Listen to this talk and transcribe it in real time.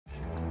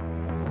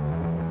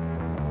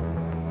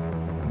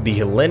The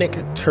Hellenic,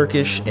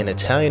 Turkish, and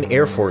Italian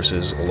air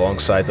forces,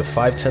 alongside the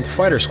 510th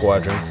Fighter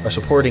Squadron, are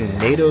supporting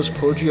NATO's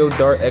Poggio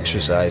Dart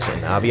exercise in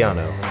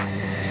Aviano.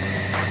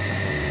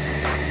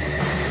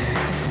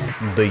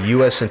 The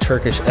US and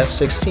Turkish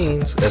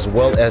F-16s, as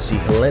well as the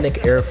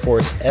Hellenic Air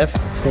Force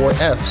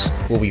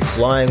F-4Fs, will be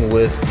flying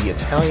with the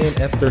Italian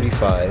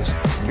F-35s,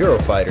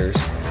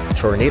 Eurofighters,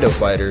 Tornado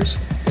fighters,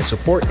 and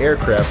support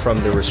aircraft from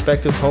their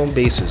respective home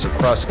bases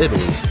across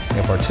Italy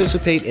and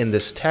participate in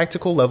this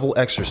tactical level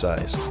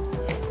exercise.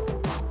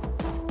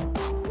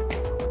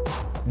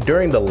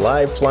 During the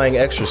live flying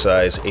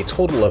exercise, a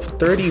total of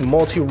 30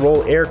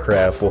 multi-role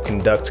aircraft will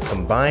conduct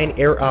combined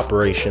air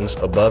operations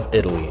above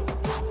Italy.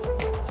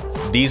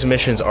 These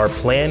missions are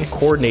planned,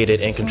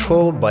 coordinated, and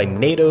controlled by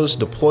NATO's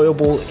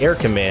Deployable Air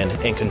Command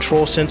and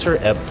Control Center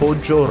at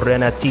Poggio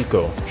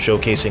Dart,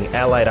 showcasing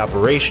Allied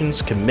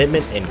operations,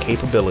 commitment, and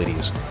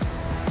capabilities.